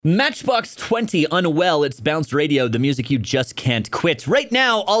Matchbox 20, Unwell, it's Bounce Radio, the music you just can't quit. Right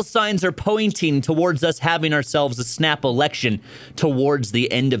now, all signs are pointing towards us having ourselves a snap election towards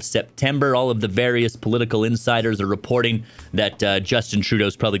the end of September. All of the various political insiders are reporting that Justin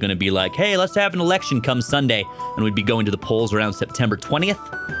Trudeau's probably going to be like, hey, let's have an election come Sunday, and we'd be going to the polls around September 20th.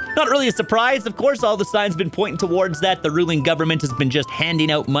 Not really a surprise, of course, all the signs have been pointing towards that. The ruling government has been just handing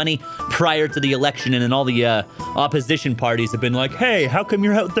out money prior to the election, and then all the opposition parties have been like, hey, how come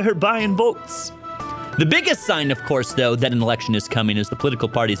you're out there buying votes? The biggest sign, of course, though, that an election is coming is the political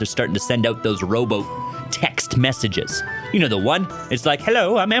parties are starting to send out those text messages. You know the one? It's like,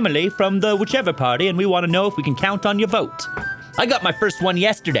 hello, I'm Emily from the whichever party, and we want to know if we can count on your vote. I got my first one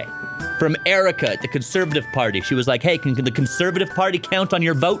yesterday from Erica at the Conservative Party. She was like, hey, can the Conservative Party count on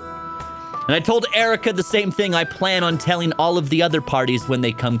your vote? And I told Erica the same thing I plan on telling all of the other parties when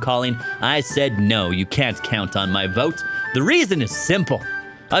they come calling. I said, no, you can't count on my vote. The reason is simple.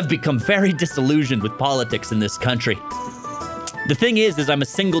 I've become very disillusioned with politics in this country. The thing is I'm a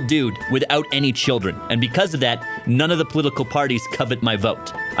single dude without any children. And because of that, none of the political parties covet my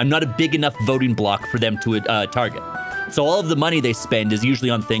vote. I'm not a big enough voting bloc for them to target. So all of the money they spend is usually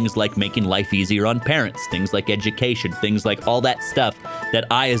on things like making life easier on parents, things like education, things like all that stuff that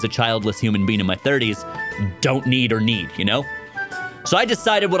I, as a childless human being in my 30s, don't need or need, you know? So I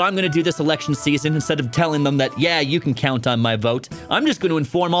decided what I'm going to do this election season, instead of telling them that, yeah, you can count on my vote, I'm just going to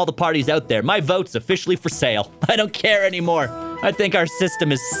inform all the parties out there, my vote's officially for sale. I don't care anymore. I think our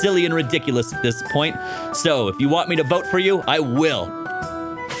system is silly and ridiculous at this point. So if you want me to vote for you, I will.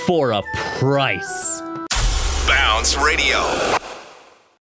 For a price. Bounce Radio.